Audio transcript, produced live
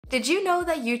Did you know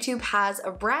that YouTube has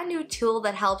a brand new tool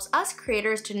that helps us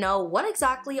creators to know what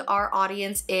exactly our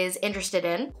audience is interested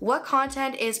in, what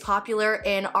content is popular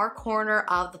in our corner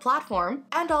of the platform,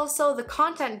 and also the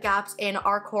content gaps in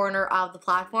our corner of the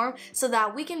platform so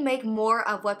that we can make more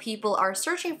of what people are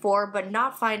searching for but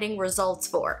not finding results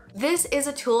for. This is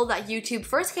a tool that YouTube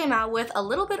first came out with a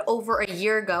little bit over a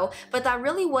year ago, but that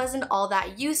really wasn't all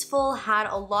that useful, had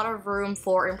a lot of room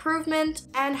for improvement,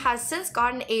 and has since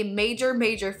gotten a major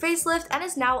facelift and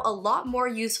is now a lot more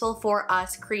useful for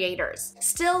us creators.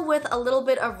 Still with a little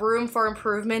bit of room for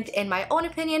improvement in my own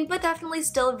opinion, but definitely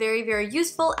still very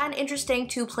useful and interesting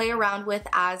to play around with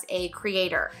as a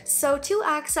creator. So to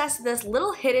access this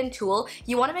little hidden tool,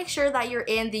 you want to make sure that you're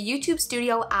in the YouTube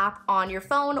Studio app on your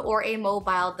phone or a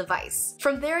mobile device.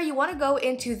 From there, you want to go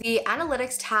into the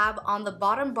Analytics tab on the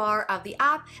bottom bar of the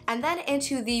app and then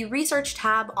into the Research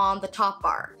tab on the top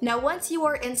bar. Now once you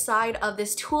are inside of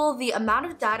this tool, the amount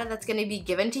of data that's going to be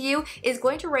given to you is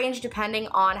going to range depending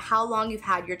on how long you've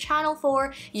had your channel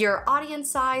for, your audience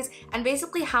size, and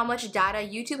basically how much data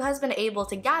YouTube has been able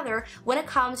to gather when it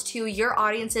comes to your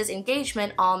audience's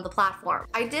engagement on the platform.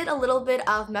 I did a little bit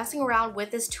of messing around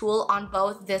with this tool on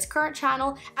both this current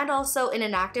channel and also in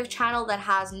an active channel that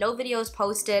has no videos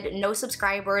posted, no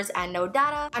subscribers, and no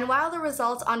data. And while the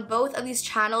results on both of these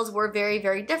channels were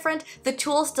very different, the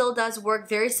tool still does work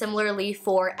very similarly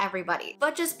for everybody.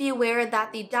 But just be aware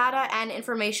that the data and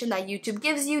information that YouTube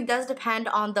gives you does depend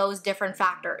on those different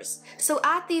factors. So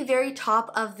at the very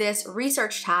top of this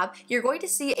Research tab, you're going to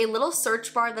see a little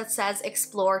search bar that says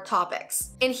Explore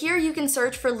Topics. In here, you can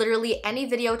search for literally any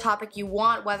video topic you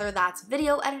want, whether that's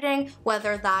video editing,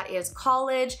 whether that is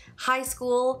college, high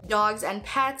school, dogs and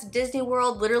pets, Disney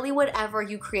World, literally whatever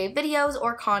you create videos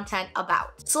or content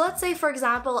about. So let's say, for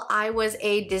example, I was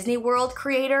a Disney World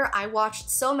creator. I watched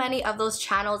so many of those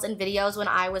channels and videos when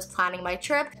I was planning my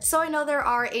trip, so I know there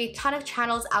are a ton of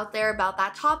channels out there about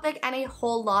that topic and a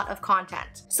whole lot of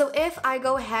content. So if I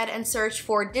go ahead and search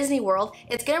for Disney World,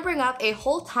 it's going to bring up a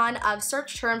whole ton of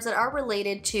search terms that are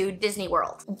related to Disney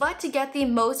World. But to get the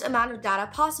most amount of data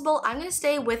possible, I'm going to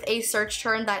stay with a search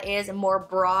term that is more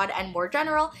broad and more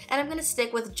general, and I'm going to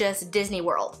stick with just Disney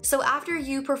World. So after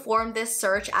you perform this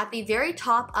search, at the very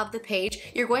top of the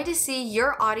page, you're going to see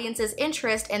your audience's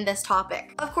interest in this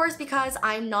topic. Of course, because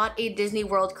I'm not a Disney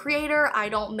World creator, I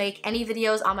don't make any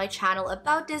videos on my channel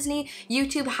about Disney,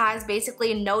 YouTube has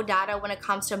basically no data when it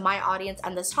comes to my audience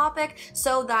and this topic,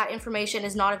 so that information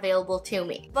is not available to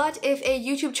me. But if a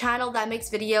YouTube channel that makes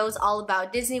videos all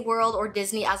about Disney World or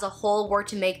Disney as a whole were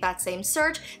to make that same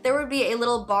search, there would be a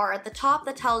little bar at the top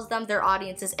that tells them their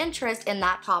audience's interest in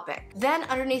that topic. Then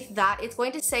underneath that, it's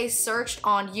going to say searched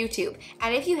on YouTube.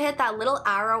 And if you hit that little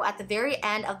arrow at the very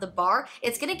end of the bar,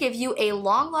 it's going to give you a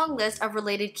long list of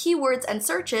related keywords and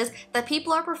searches that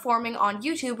people are performing on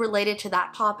YouTube related to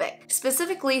that topic.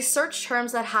 Specifically, search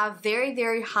terms that have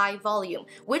very high volume,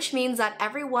 which means that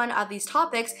every one of these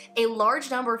topics, a large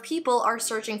number of people are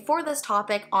searching for this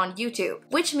topic on YouTube.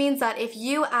 Which means that if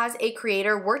you as a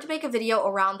creator were to make a video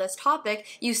around this topic,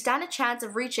 you stand a chance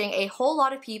of reaching a whole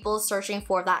lot of people searching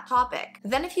for that topic.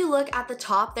 Then if you look at the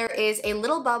top, there is a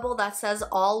little bubble that says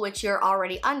all, which you're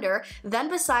already under. Then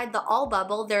beside the all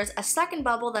bubble, there's a second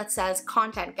bubble that says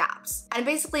content gaps. And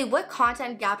basically what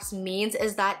content gaps means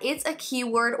is that it's a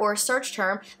keyword or search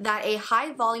term that a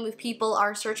high volume of people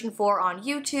are searching for on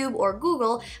YouTube or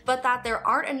Google, but that there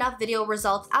aren't enough video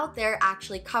results out there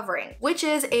actually covering, which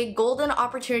is a golden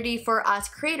opportunity for us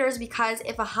creators, because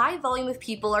if a high volume of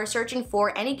people are searching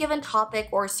for any given topic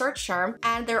or search term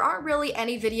and there aren't really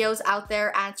any videos out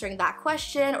there answering that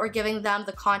question or giving them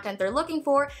the content they're looking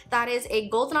for, that is a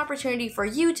golden opportunity for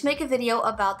you to make a video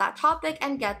about that topic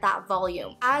and get that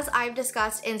volume. As I've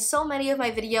discussed in so many of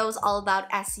my videos all about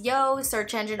SEO,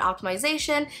 search engine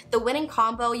optimization, the winning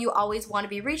combo you always want to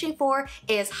be reaching for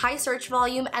is high search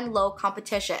volume and low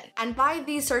competition. And by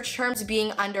these search terms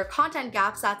being under content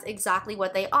gaps, that's exactly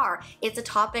what they are. It's a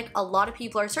topic a lot of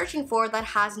people are searching for that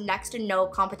has next to no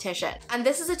competition. And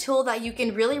this is a tool that you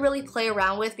can really play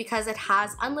around with because it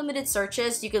has unlimited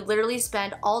searches. You could literally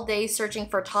spend all day searching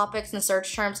for topics and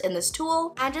search terms in this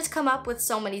tool and just come up with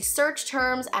so many search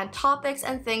terms and topics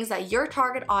and things that your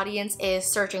target audience is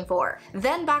searching for.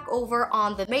 Then back over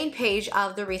on the main page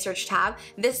of the Research tab,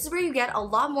 this is where you get a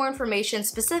lot more information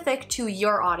specific to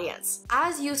your audience.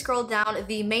 As you scroll down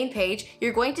the main page,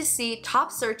 you're going to see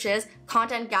top searches,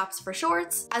 content gaps for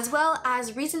shorts, as well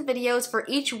as recent videos for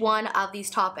each one of these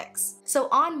topics. So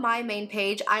on my main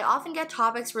page, I often get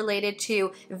topics related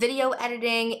to video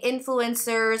editing,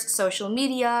 influencers, social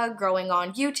media, growing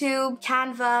on YouTube,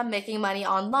 Canva, making money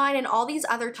online, and all these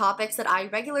other topics that I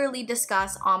regularly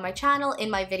discuss on my channel in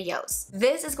my videos.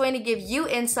 This is going to give you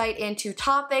insight into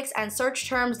topics and search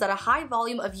terms that a high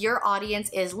volume of your audience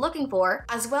is looking for,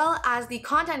 as well as the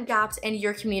content gaps in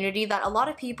your community that a lot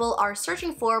of people are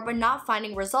searching for but not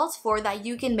finding results for that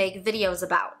you can make videos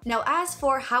about. Now, as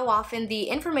for how often the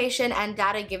information and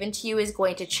data given to you is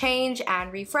going to change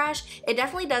and refresh, it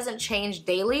definitely doesn't change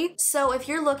daily. So if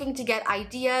you're looking to get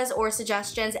ideas or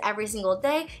suggestions every single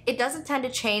day, it doesn't tend to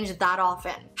change that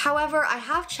often. However, I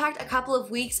have checked a couple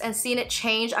of weeks and seen it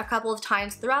change a couple of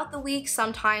times throughout the week,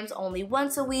 sometimes only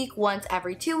once a week, once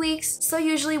every 2 weeks. So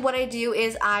usually what I do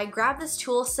is I grab this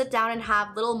tool, sit down and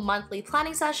have little monthly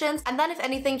planning sessions, and then if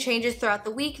anything changes throughout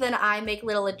the week, then I make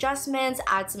little adjustments,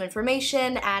 add some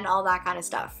information, and all that kind of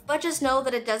stuff. But just know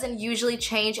that it doesn't usually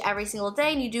change every single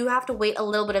day, and you do have to wait a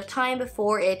little bit of time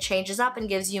before it changes up and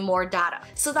gives you more data.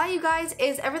 So that, you guys,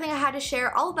 is everything I had to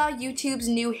share all about YouTube's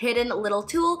new hidden little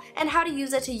tool and how to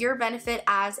use it to your benefit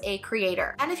as a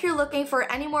creator. And if you're looking for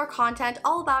any more content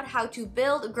all about how to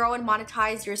build, grow, and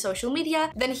monetize your social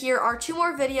media, then here are 2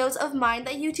 more videos of mine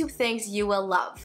that YouTube thinks you will love.